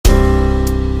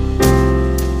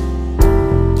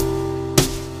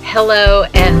Hello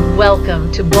and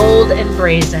welcome to Bold and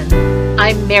Brazen.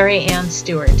 I'm Mary Ann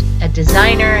Stewart, a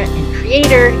designer and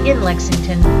creator in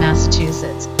Lexington,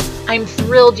 Massachusetts. I'm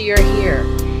thrilled you're here.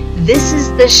 This is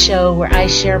the show where I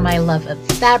share my love of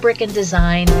fabric and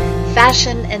design,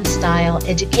 fashion and style,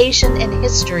 education and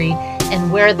history, and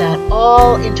where that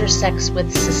all intersects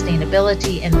with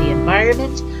sustainability and the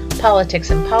environment, politics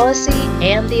and policy,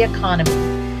 and the economy.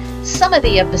 Some of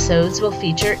the episodes will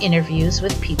feature interviews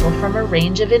with people from a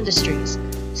range of industries: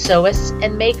 sewists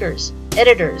and makers,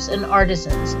 editors and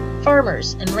artisans,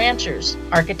 farmers and ranchers,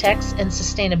 architects and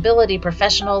sustainability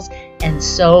professionals, and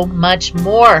so much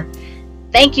more.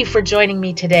 Thank you for joining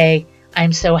me today.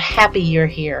 I'm so happy you're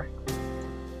here.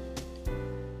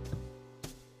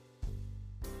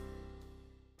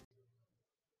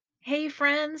 Hey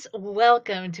friends,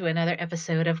 welcome to another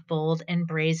episode of Bold and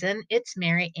Brazen. It's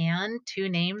Mary Ann, two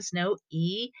names, no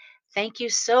E. Thank you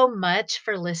so much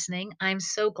for listening. I'm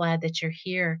so glad that you're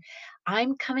here.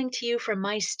 I'm coming to you from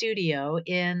my studio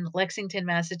in Lexington,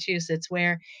 Massachusetts,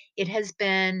 where it has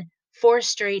been 4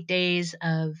 straight days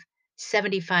of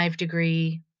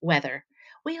 75-degree weather.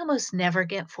 We almost never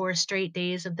get 4 straight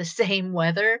days of the same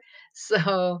weather,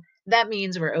 so that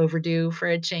means we're overdue for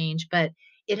a change, but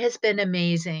it has been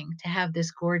amazing to have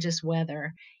this gorgeous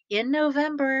weather in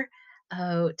November,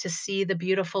 to see the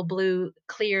beautiful blue,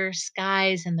 clear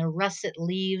skies and the russet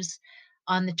leaves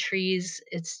on the trees.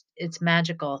 It's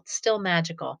magical. It's still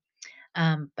magical,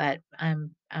 but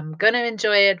I'm gonna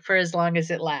enjoy it for as long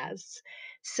as it lasts.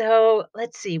 So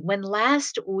let's see. When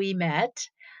last we met,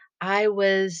 I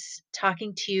was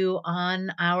talking to you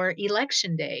on our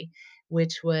election day,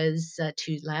 which was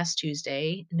last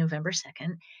Tuesday, November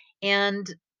 2nd,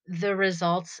 and the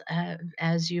results,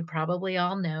 as you probably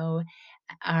all know,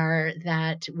 are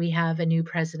that we have a new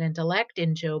president elect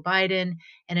in Joe Biden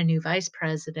and a new vice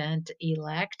president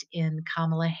elect in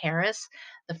Kamala Harris,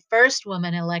 the first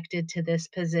woman elected to this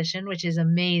position, which is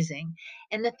amazing.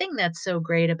 And the thing that's so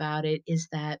great about it is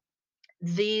that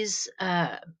these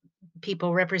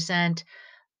people represent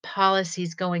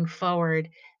policies going forward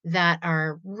that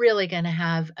are really going to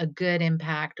have a good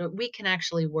impact. We can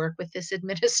actually work with this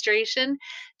administration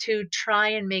to try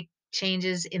and make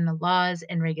changes in the laws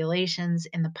and regulations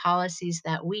and the policies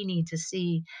that we need to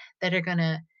see that are going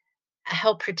to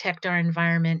help protect our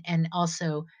environment and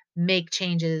also make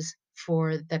changes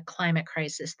for the climate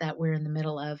crisis that we're in the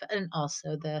middle of, and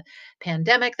also the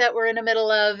pandemic that we're in the middle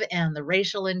of, and the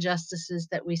racial injustices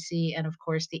that we see, and of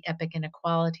course, the epic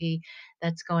inequality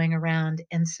that's going around.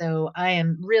 And so I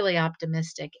am really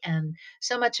optimistic. And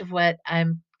so much of what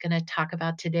I'm going to talk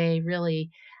about today really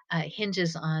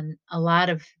hinges on a lot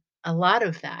of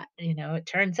that. It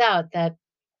turns out that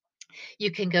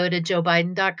you can go to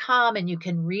joebiden.com and you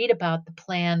can read about the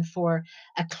plan for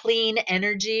a clean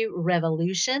energy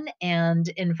revolution and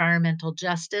environmental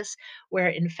justice, where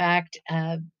in fact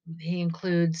he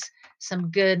includes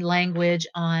some good language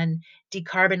on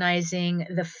decarbonizing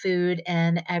the food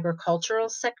and agricultural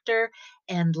sector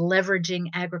and leveraging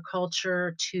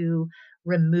agriculture to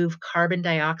remove carbon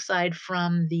dioxide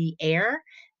from the air,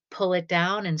 pull it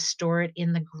down, and store it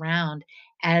in the ground,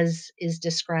 as is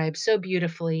described so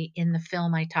beautifully in the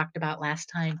film I talked about last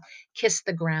time, Kiss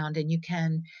the Ground. And you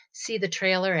can see the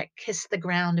trailer at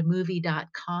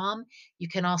kissthegroundmovie.com. You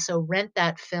can also rent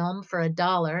that film for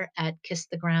 $1 at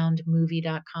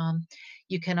kissthegroundmovie.com.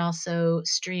 You can also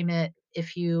stream it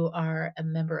if you are a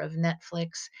member of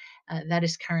Netflix. That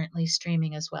is currently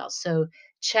streaming as well. So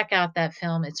check out that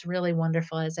film. It's really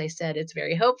wonderful. As I said, it's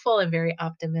very hopeful and very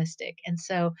optimistic. And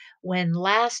so when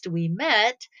last we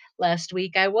met, last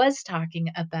week, I was talking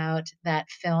about that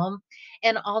film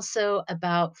and also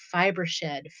about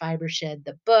Fibershed, Fibershed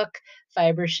the book,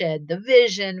 Fibershed the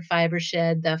vision,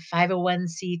 Fibershed the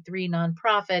 501c3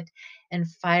 nonprofit, and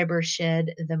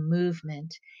Fibershed the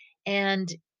movement. And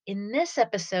in this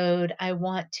episode, I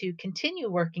want to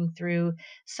continue working through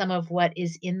some of what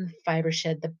is in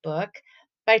Fibershed the book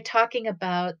by talking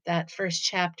about that first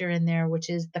chapter in there, which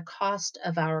is the cost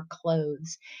of our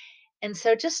clothes. And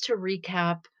so, just to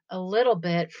recap a little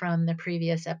bit from the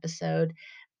previous episode,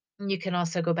 you can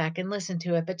also go back and listen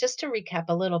to it. But just to recap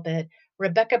a little bit,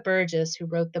 Rebecca Burgess, who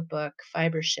wrote the book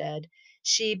Fibershed,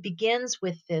 she begins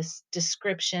with this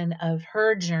description of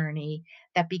her journey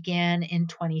that began in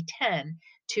 2010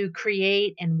 to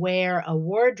create and wear a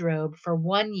wardrobe for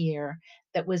 1 year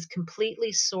that was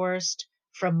completely sourced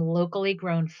from locally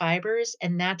grown fibers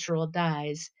and natural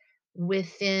dyes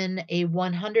within a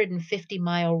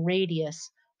 150-mile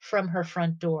radius from her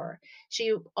front door.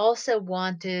 She also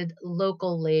wanted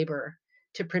local labor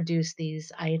to produce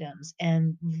these items,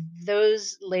 and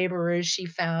those laborers she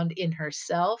found in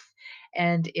herself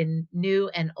and in new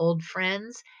and old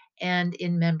friends and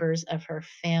in members of her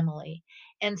family.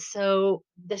 And so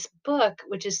this book,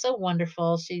 which is so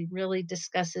wonderful, she really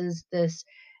discusses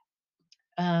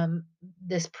um,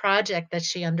 this project that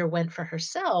she underwent for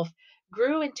herself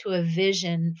grew into a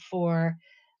vision for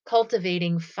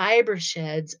cultivating fiber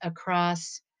sheds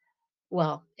across,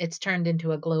 well, it's turned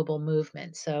into a global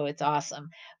movement, so it's awesome.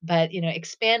 But,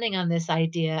 expanding on this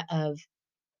idea of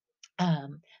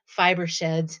fiber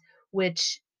sheds,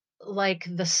 which, like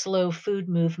the slow food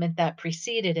movement that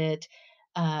preceded it,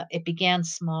 it began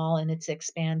small and it's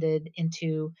expanded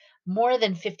into more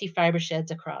than 50 fiber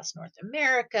sheds across North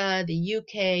America, the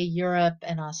UK, Europe,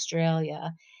 and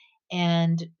Australia.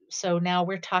 And so now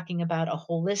we're talking about a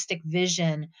holistic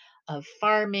vision of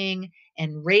farming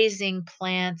and raising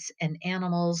plants and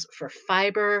animals for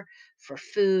fiber, for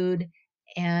food,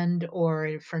 and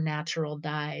or for natural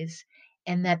dyes.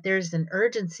 And that there's an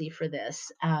urgency for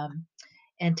this,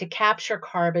 and to capture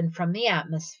carbon from the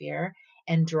atmosphere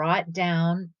and draw it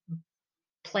down.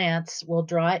 Plants will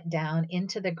draw it down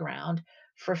into the ground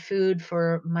for food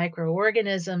for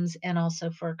microorganisms and also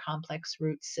for complex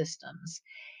root systems.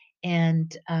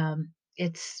 And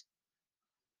it's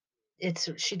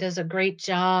she does a great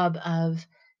job of,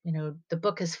 the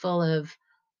book is full of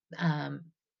um,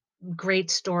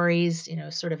 great stories,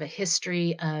 sort of a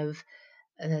history of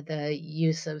the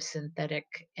use of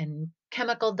synthetic and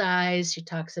chemical dyes. She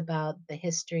talks about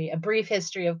a brief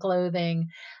history of clothing,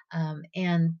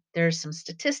 and there's some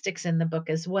statistics in the book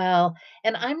as well.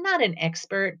 And I'm not an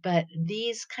expert, but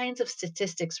these kinds of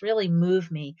statistics really move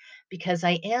me because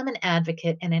I am an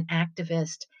advocate and an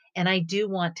activist, and I do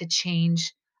want to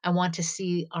change. I want to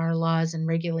see our laws and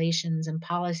regulations and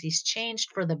policies changed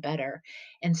for the better.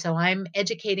 And so I'm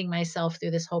educating myself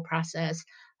through this whole process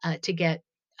to get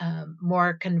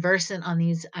more conversant on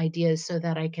these ideas so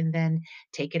that I can then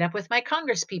take it up with my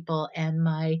congresspeople and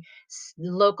my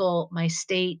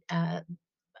state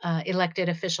elected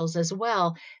officials as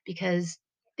well, because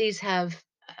these have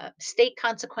state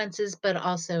consequences, but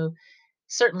also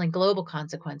certainly global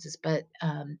consequences, but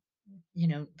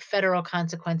federal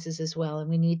consequences as well. And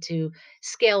we need to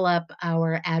scale up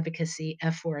our advocacy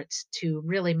efforts to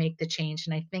really make the change.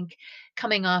 And I think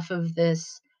coming off of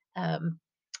this um,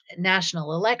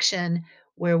 national election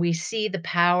where we see the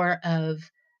power of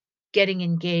getting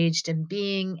engaged and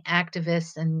being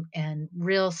activists and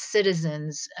real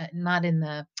citizens, not in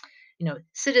the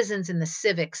citizens in the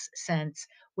civics sense,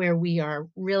 where we are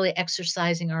really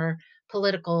exercising our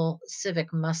political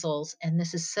civic muscles, and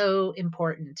this is so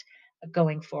important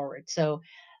going forward. So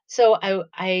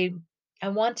I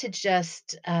want to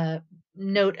just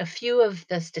note a few of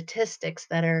the statistics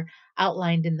that are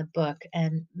outlined in the book,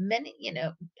 and many,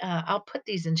 I'll put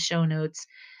these in show notes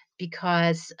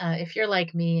because if you're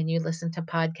like me and you listen to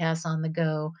podcasts on the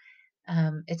go,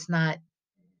 it's not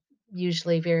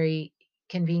usually very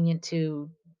convenient to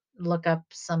look up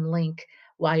some link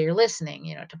while you're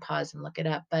listening, to pause and look it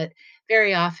up. But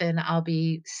very often I'll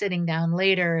be sitting down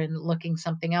later and looking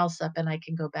something else up and I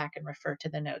can go back and refer to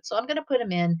the notes. So I'm going to put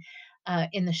them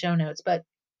in the show notes. But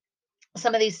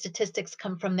some of these statistics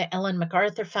come from the Ellen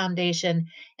MacArthur Foundation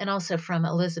and also from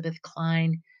Elizabeth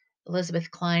Klein. Elizabeth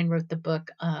Klein wrote the book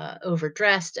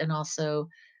Overdressed and also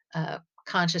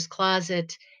Conscious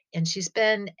Closet. And she's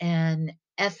been an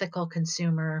ethical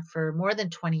consumer for more than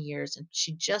 20 years. And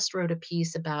she just wrote a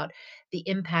piece about the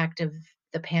impact of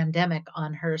the pandemic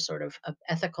on her sort of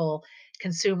ethical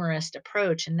consumerist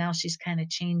approach. And now she's kind of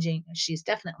changing. She's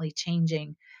definitely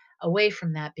changing away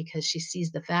from that because she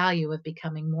sees the value of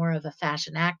becoming more of a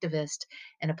fashion activist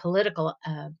and a political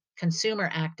consumer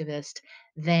activist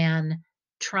than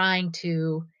trying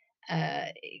to uh,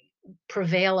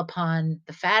 prevail upon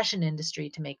the fashion industry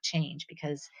to make change,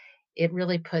 because it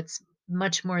really puts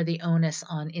much more the onus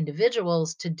on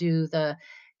individuals to do the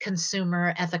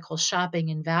consumer ethical shopping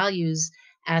and values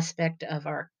aspect of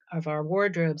our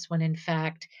wardrobes, when in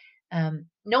fact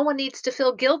no one needs to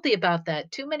feel guilty about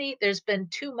that. There's been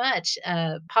too much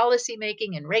policy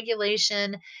making and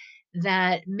regulation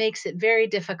that makes it very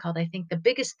difficult. I think the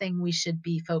biggest thing we should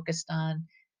be focused on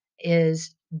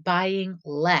is buying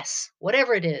less,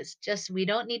 whatever it is. Just we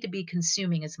don't need to be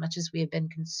consuming as much as we have been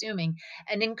consuming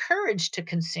and encouraged to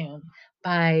consume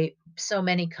by so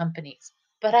many companies.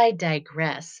 But I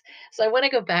digress. So I want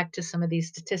to go back to some of these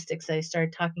statistics I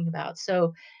started talking about.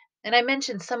 So, and I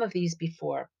mentioned some of these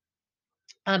before.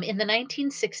 In the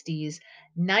 1960s,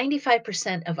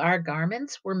 95% of our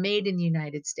garments were made in the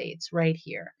United States, right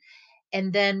here.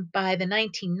 And then by the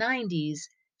 1990s,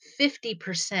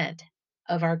 50%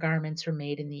 of our garments were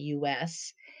made in the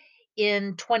US.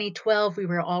 In 2012, we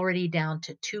were already down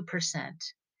to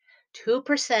 2%.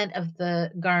 2% of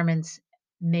the garments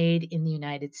made in the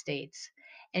United States.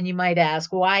 And you might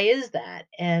ask, why is that?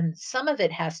 And some of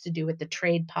it has to do with the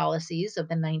trade policies of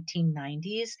the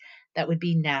 1990s. That would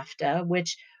be NAFTA,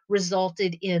 which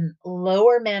resulted in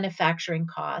lower manufacturing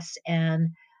costs and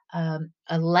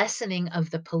a lessening of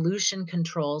the pollution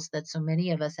controls that so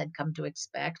many of us had come to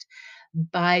expect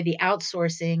by the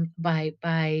outsourcing, by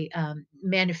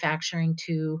manufacturing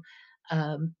to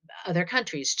other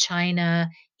countries, China,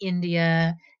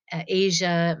 India,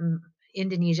 Asia,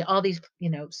 Indonesia, all these,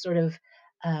 sort of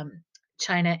um,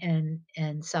 China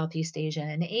and Southeast Asia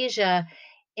and Asia,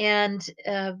 and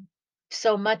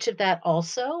so much of that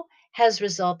also has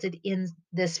resulted in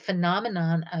this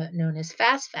phenomenon known as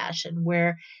fast fashion,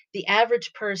 where the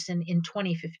average person in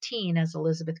 2015, as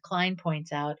Elizabeth Klein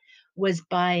points out, was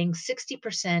buying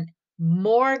 60%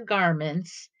 more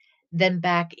garments than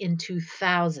back in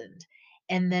 2000.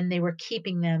 And then they were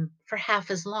keeping them for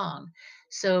half as long.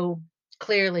 So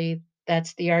clearly,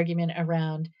 that's the argument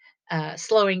around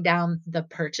slowing down the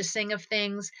purchasing of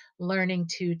things, learning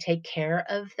to take care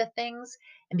of the things.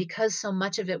 And because so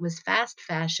much of it was fast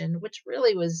fashion, which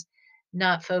really was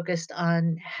not focused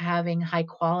on having high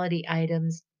quality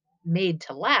items made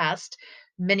to last,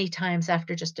 many times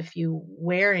after just a few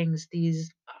wearings, these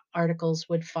articles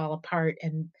would fall apart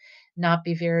and not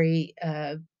be very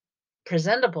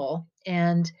presentable.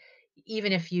 And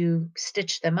even if you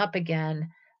stitch them up again,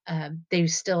 they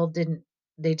still didn't,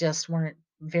 they just weren't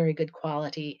very good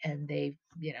quality and they,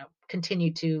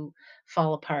 continue to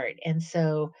fall apart. And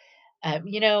so,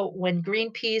 when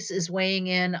Greenpeace is weighing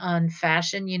in on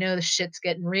fashion, the shit's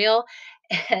getting real.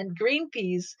 And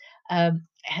Greenpeace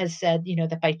has said,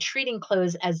 that by treating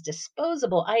clothes as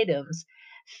disposable items,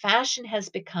 fashion has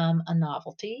become a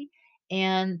novelty,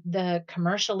 and the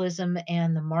commercialism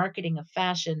and the marketing of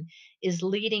fashion is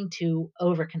leading to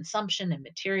overconsumption and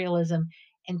materialism,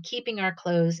 and keeping our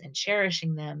clothes and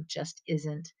cherishing them just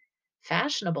isn't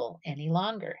fashionable any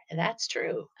longer. That's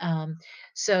true.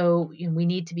 So we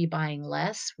need to be buying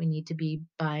less. We need to be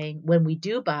buying, when we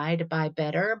do buy, to buy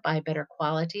better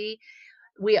quality.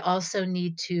 We also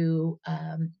need to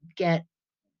get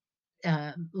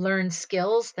learn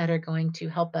skills that are going to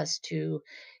help us to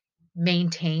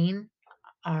maintain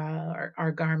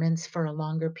our garments for a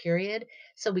longer period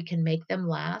so we can make them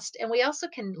last. And we also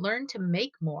can learn to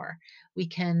make more. We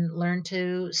can learn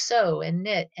to sew and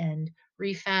knit and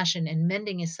refashion, and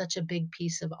mending is such a big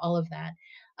piece of all of that.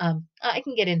 I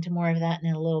can get into more of that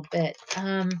in a little bit.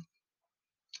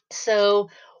 So,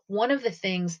 one of the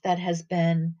things that has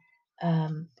been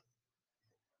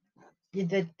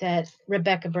that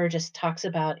Rebecca Burgess talks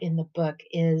about in the book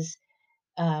is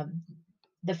um,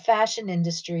 the fashion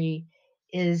industry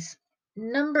is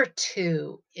number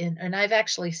two in, and I've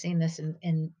actually seen this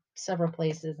in several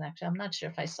places. Actually, I'm not sure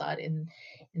if I saw it in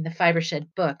the Fiber Shed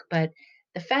book, but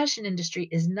the fashion industry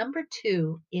is number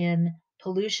two in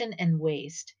pollution and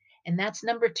waste, and that's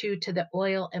number two to the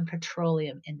oil and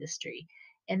petroleum industry,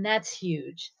 and that's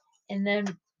huge. And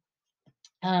then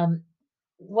um,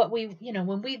 what we,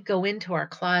 when we go into our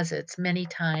closets, many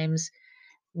times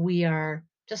we are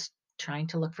just trying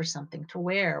to look for something to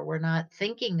wear. We're not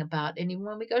thinking about, and even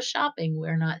when we go shopping,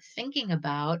 we're not thinking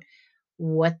about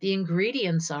what the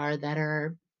ingredients are that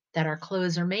our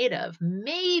clothes are made of.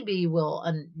 Maybe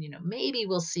maybe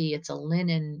we'll see it's a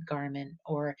linen garment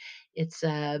or it's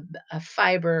a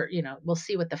fiber, we'll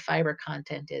see what the fiber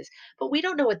content is, but we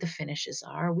don't know what the finishes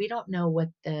are. We don't know what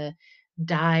the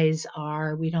dyes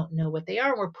are. We don't know what they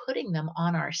are. We're putting them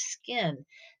on our skin.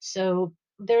 So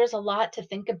there's a lot to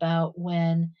think about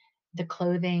when the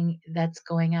clothing that's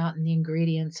going out and the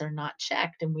ingredients are not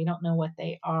checked and we don't know what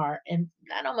they are. And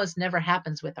that almost never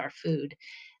happens with our food.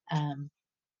 Um,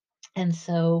 and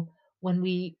so when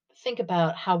we think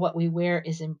about how what we wear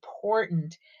is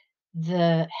important,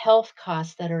 the health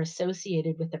costs that are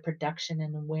associated with the production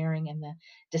and the wearing and the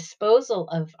disposal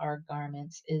of our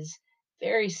garments is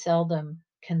very seldom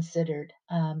considered.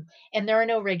 And there are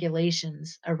no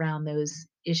regulations around those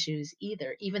issues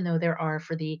either, even though there are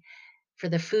for the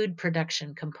food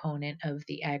production component of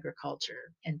the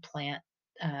agriculture and plant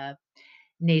uh,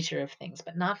 nature of things,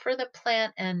 but not for the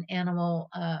plant and animal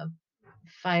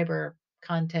fiber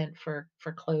content for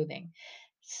clothing.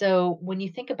 So when you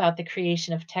think about the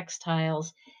creation of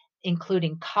textiles,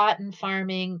 including cotton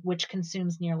farming, which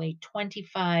consumes nearly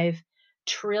 25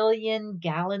 trillion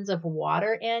gallons of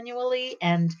water annually,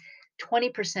 and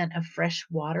 20% of fresh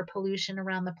water pollution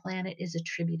around the planet is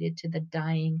attributed to the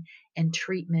dyeing and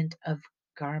treatment of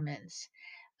garments.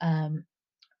 Um,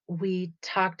 we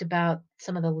talked about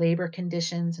some of the labor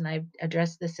conditions, and I've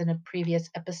addressed this in a previous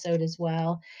episode as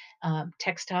well,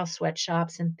 textile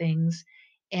sweatshops and things.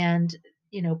 And,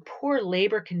 poor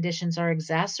labor conditions are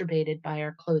exacerbated by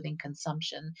our clothing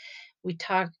consumption.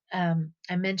 I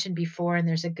mentioned before, and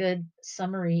there's a good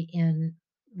summary in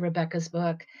Rebecca's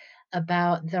book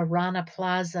about the Rana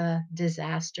Plaza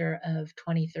disaster of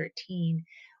 2013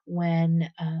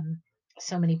 when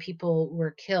so many people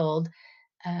were killed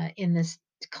in this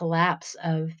collapse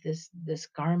of this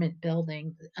garment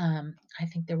building. I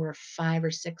think there were 5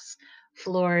 or 6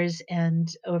 floors,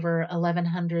 and over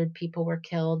 1,100 people were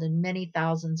killed, and many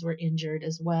thousands were injured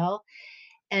as well.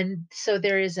 And so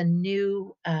there is a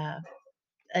new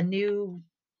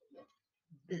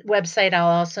website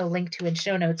I'll also link to in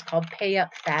show notes called Pay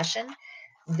Up Fashion.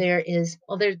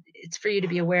 It's for you to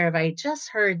be aware of. I just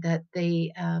heard that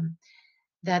the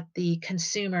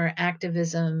consumer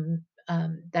activism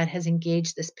that has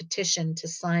engaged this petition to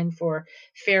sign for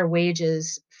fair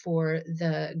wages for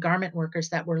the garment workers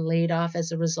that were laid off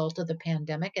as a result of the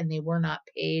pandemic, and they were not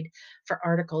paid for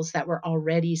articles that were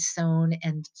already sewn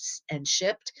and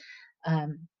shipped.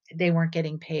 They weren't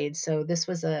getting paid. So this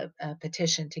was a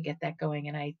petition to get that going,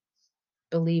 and I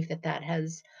believe that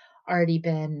has already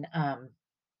been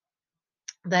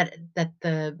that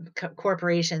the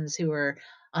corporations who are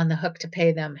on the hook to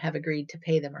pay them have agreed to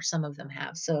pay them, or some of them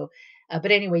have. So,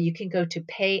 but anyway, you can go to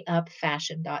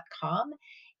payupfashion.com,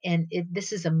 and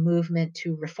this is a movement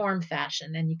to reform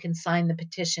fashion, and you can sign the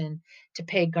petition to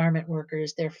pay garment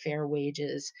workers their fair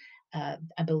wages. I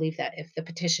believe that if the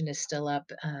petition is still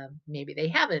up, maybe they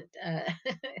haven't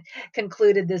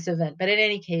concluded this event. But in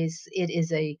any case,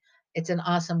 it's an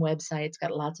awesome website. It's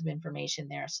got lots of information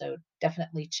there, so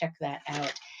definitely check that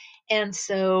out. And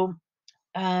so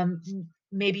um,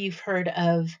 maybe you've heard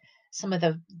of some of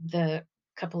the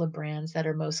couple of brands that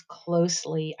are most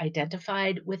closely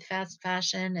identified with fast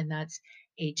fashion, and that's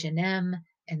H&M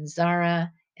and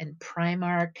Zara and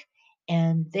Primark,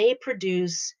 and they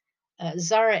produce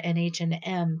Zara and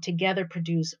H&M together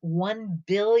produce 1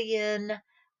 billion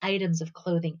items of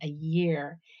clothing a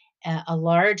year, a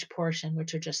large portion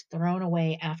which are just thrown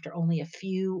away after only a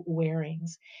few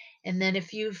wearings. And then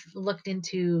if you've looked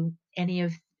into any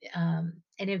of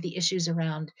the issues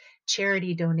around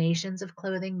charity donations of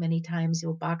clothing. Many times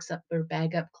you'll box up or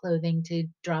bag up clothing to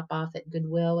drop off at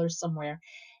Goodwill or somewhere,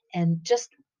 and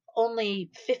just only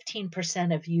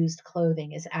 15% of used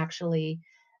clothing is actually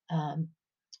um,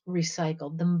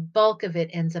 recycled. The bulk of it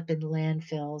ends up in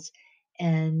landfills,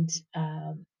 and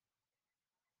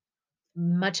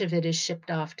much of it is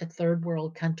shipped off to third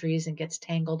world countries and gets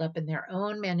tangled up in their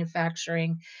own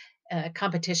manufacturing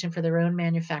competition for their own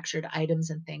manufactured items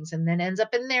and things, and then ends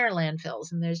up in their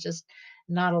landfills. And there's just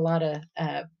not a lot of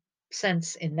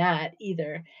sense in that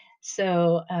either.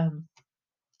 So,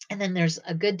 and then there's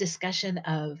a good discussion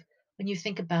of when you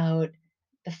think about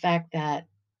the fact that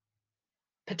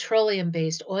petroleum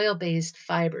based, oil based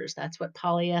fibers, that's what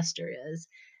polyester is,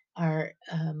 are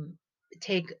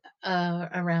take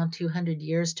around 200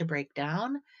 years to break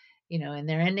down, and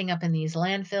they're ending up in these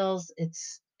landfills.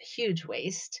 It's a huge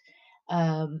waste.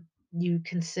 You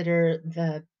consider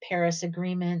the Paris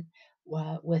Agreement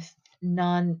with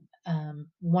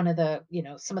one of the,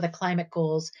 some of the climate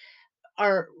goals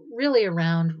are really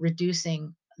around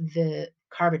reducing the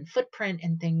carbon footprint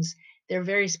and things. They're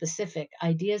very specific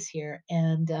ideas here,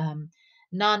 and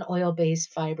non-oil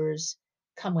based fibers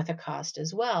come with a cost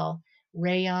as well.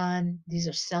 Rayon, these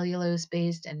are cellulose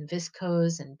based, and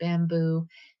viscose and bamboo.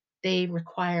 They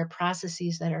require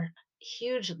processes that are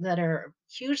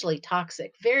hugely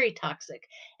toxic, very toxic,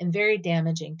 and very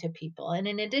damaging to people. And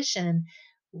in addition,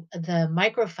 the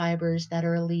microfibers that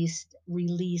are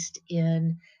released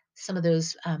in some of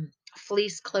those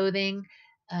fleece clothing,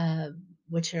 uh,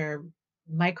 which are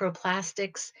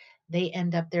microplastics, there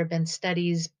have been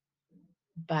studies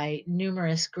by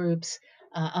numerous groups,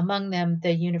 among them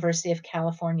the University of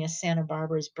California, Santa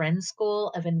Barbara's Bren School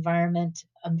of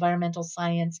Environmental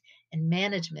Science and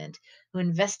Management, who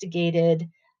investigated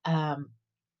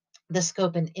the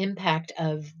scope and impact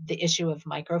of the issue of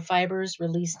microfibers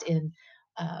released in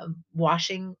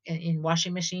washing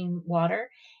machine water,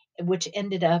 which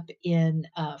ended up in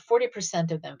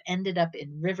 40% of them ended up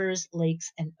in rivers,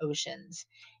 lakes, and oceans.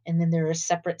 And then there are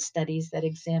separate studies that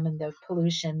examine the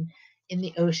pollution in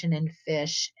the ocean and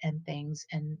fish and things,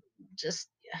 and just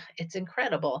it's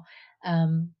incredible.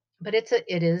 But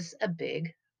it is a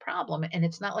big problem, and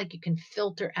it's not like you can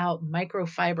filter out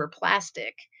microfiber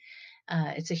plastic.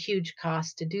 It's a huge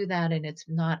cost to do that, and it's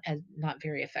not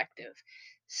very effective.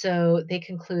 So they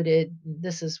concluded,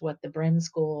 this is what the Bren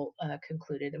School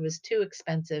concluded, it was too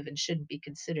expensive and shouldn't be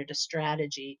considered a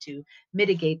strategy to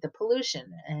mitigate the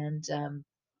pollution. And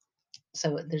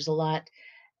so there's a lot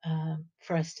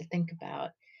for us to think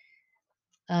about.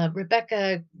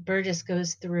 Rebecca Burgess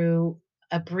goes through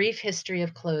a brief history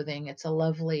of clothing. It's a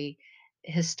lovely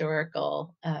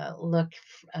historical look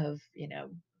of,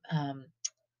 um,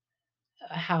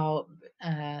 how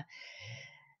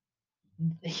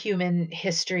human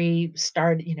history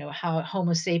started, how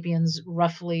Homo sapiens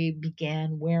roughly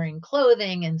began wearing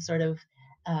clothing, and sort of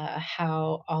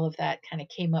how all of that kind of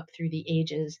came up through the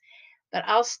ages. But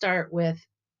I'll start with,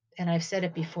 and I've said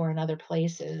it before in other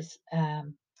places,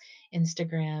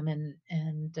 Instagram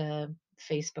and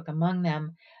Facebook among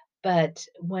them. But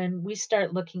when we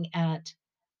start looking at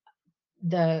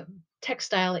the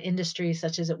textile industry,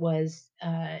 such as it was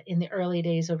in the early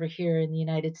days over here in the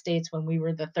United States when we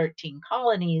were the 13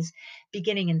 colonies,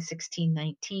 beginning in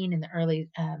 1619 in the early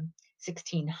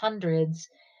 1600s,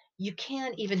 you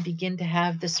can't even begin to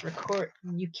have this record.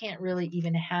 You can't really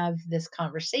even have this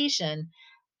conversation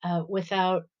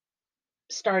without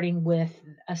starting with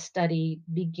a study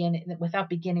begin without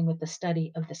beginning with the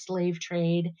study of the slave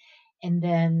trade, and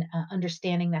then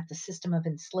understanding that the system of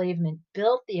enslavement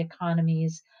built the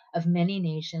economies of many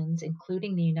nations,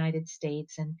 including the United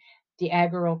States, and the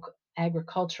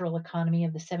agricultural economy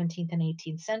of the 17th and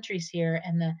 18th centuries here,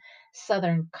 and the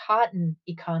southern cotton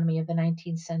economy of the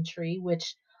 19th century,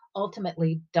 which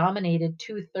ultimately dominated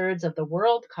two-thirds of the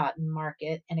world cotton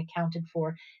market and accounted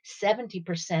for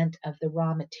 70% of the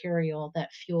raw material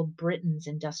that fueled Britain's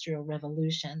industrial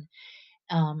revolution.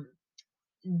 Um,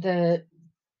 the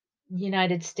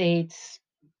United States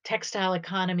textile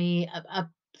economy up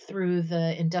through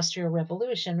the industrial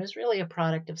revolution was really a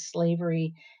product of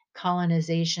slavery,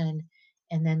 colonization,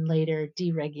 and then later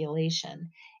deregulation.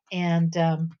 And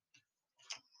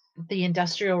the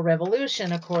industrial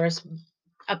revolution, of course,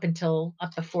 up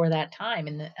before that time,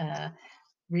 and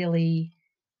really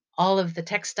all of the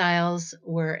textiles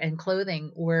were and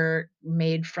clothing were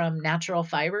made from natural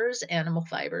fibers, animal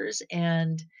fibers,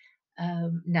 and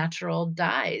natural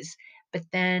dyes. But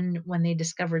then when they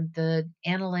discovered the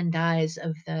aniline dyes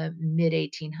of the mid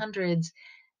 1800s,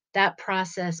 that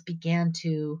process began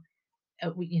to,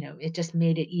 it just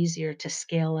made it easier to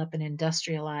scale up and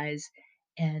industrialize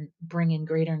and bring in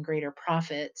greater and greater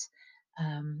profits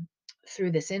um,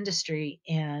 through this industry.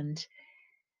 And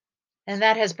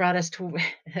that has brought us to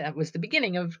that was the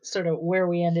beginning of sort of where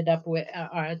we ended up with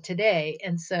today.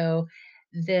 And so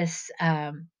this,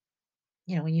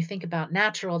 when you think about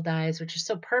natural dyes, which are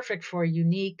so perfect for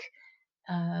unique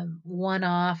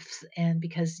one-offs, and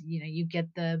because you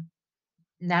get the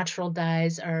natural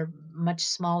dyes are much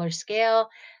smaller scale.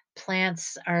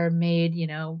 Plants are made,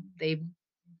 they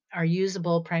are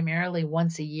usable primarily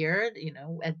once a year,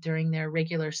 during their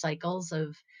regular cycles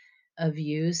of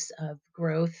use, of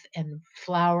growth and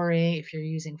flowering. If you're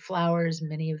using flowers,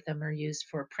 many of them are used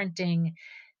for printing.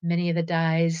 Many of the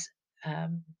dyes,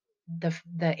 um,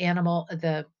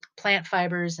 the plant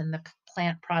fibers and the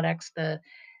plant products, the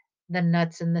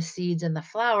nuts and the seeds and the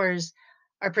flowers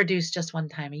are produced just one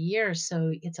time a year.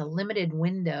 So it's a limited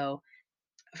window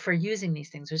for using these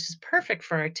things, which is perfect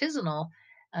for artisanal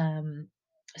um,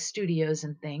 studios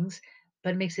and things,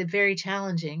 but it makes it very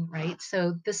challenging, right?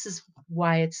 So this is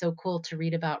why it's so cool to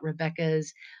read about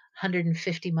Rebecca's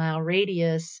 150-mile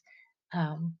radius,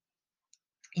 um,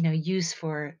 use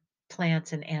for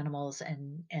plants and animals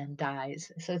and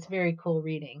dyes. So it's very cool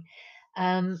reading.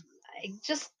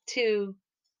 Just to,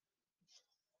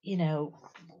 you know,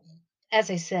 as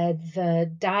I said,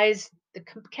 the dyes, the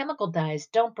chemical dyes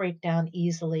don't break down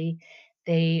easily.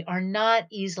 They are not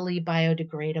easily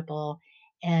biodegradable,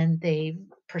 and they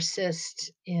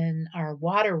persist in our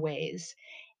waterways.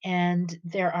 And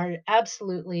there are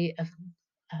absolutely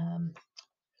um,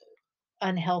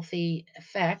 unhealthy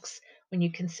effects when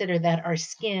you consider that our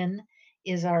skin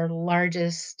is our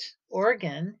largest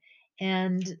organ,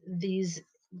 and these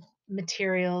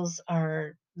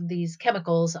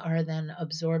chemicals are then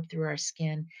absorbed through our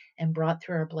skin and brought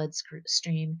through our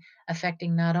bloodstream,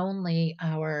 affecting not only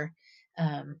our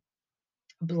um,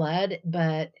 blood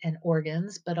but and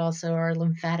organs, but also our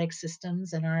lymphatic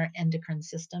systems and our endocrine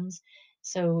systems.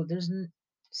 So there's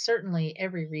certainly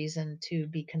every reason to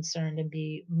be concerned and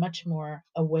be much more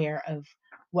aware of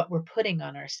what we're putting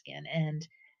on our skin. And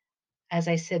as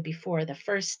I said before, the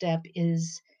first step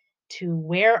is to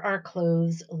wear our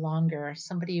clothes longer.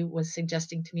 Somebody was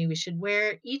suggesting to me we should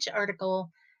wear each article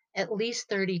at least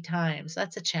 30 times.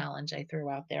 That's a challenge I threw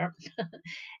out there.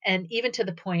 And even to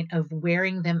the point of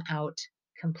wearing them out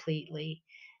completely.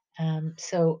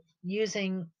 So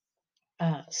using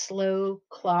slow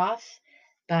cloth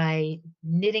by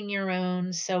knitting your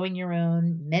own, sewing your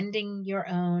own, mending your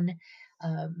own,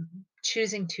 um,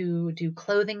 choosing to do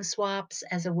clothing swaps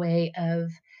as a way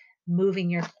of moving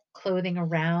your clothing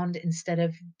around instead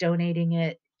of donating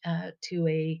it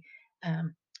to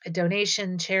um, a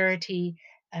donation charity.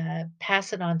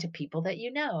 Pass it on to people that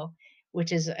you know,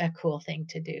 which is a cool thing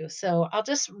to do. So I'll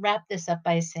just wrap this up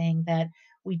by saying that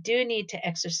we do need to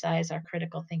exercise our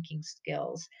critical thinking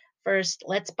skills. First,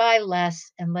 let's buy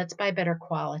less and let's buy better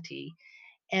quality.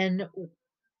 And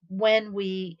when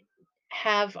we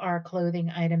have our clothing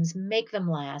items, make them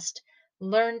last.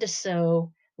 Learn to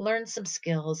sew, learn some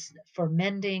skills for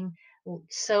mending,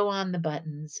 sew on the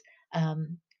buttons,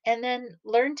 and then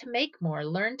learn to make more,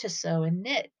 learn to sew and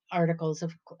knit articles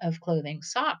of clothing.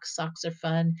 Socks are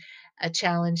fun, a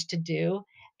challenge to do.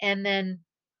 And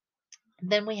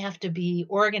then we have to be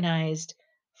organized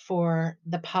for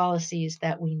the policies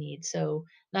that we need. So,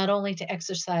 not only to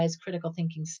exercise critical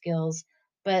thinking skills,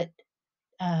 but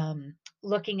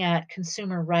looking at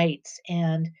consumer rights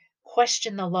and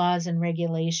question the laws and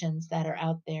regulations that are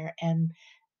out there and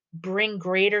bring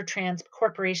greater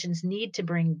corporations need to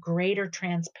bring greater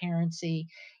transparency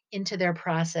into their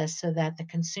process so that the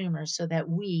consumers, so that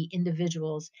we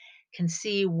individuals can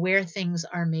see where things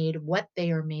are made, what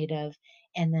they are made of,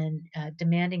 and then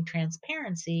demanding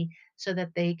transparency so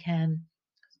that they can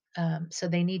so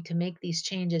they need to make these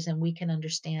changes and we can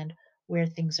understand where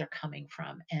things are coming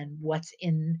from and what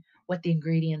the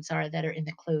ingredients are that are in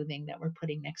the clothing that we're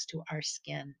putting next to our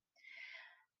skin.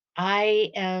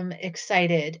 I am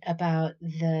excited about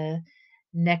the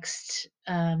next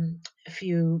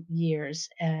few years.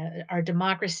 Our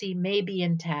democracy may be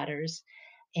in tatters,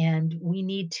 and we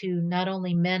need to not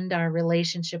only mend our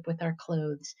relationship with our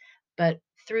clothes, but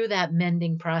through that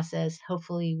mending process,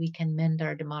 hopefully, we can mend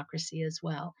our democracy as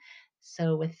well.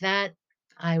 So, with that,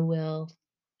 I will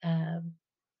um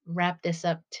wrap this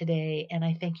up today, and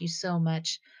I thank you so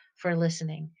much for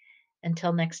listening.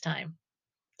 Until next time,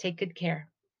 take good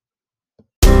care.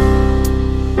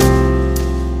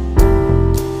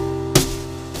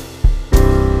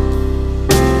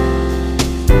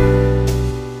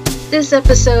 This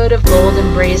episode of Bold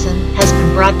and Brazen has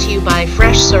been brought to you by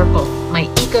Fresh Circle, my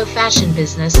eco-fashion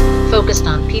business focused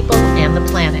on people and the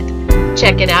planet.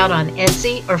 Check it out on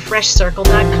Etsy or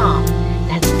freshcircle.com.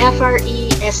 That's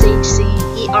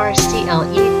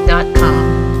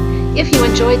FRESHCERCLE.com. If you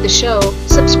enjoyed the show,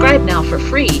 subscribe now for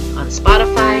free on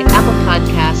Spotify, Apple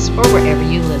Podcasts, or wherever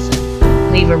you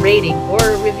listen. Leave a rating or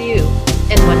a review.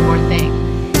 And one more thing.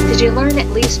 Did you learn at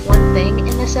least one thing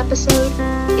in this episode?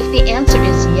 If the answer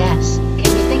is yes, can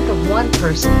you think of one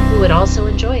person who would also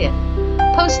enjoy it?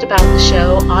 Post about the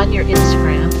show on your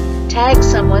Instagram, tag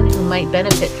someone who might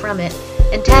benefit from it,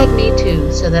 and tag me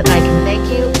too so that I can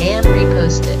thank you and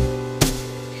repost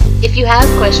it. If you have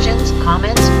questions,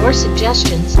 comments, or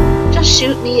suggestions, just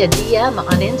shoot me a DM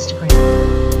on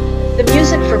Instagram. The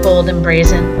music for Bold and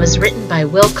Brazen was written by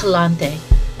Will Calante.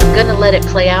 I'm going to let it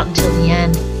play out until the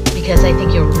end because I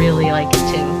think you'll really like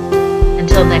it too.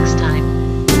 Until next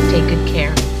time, take good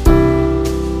care.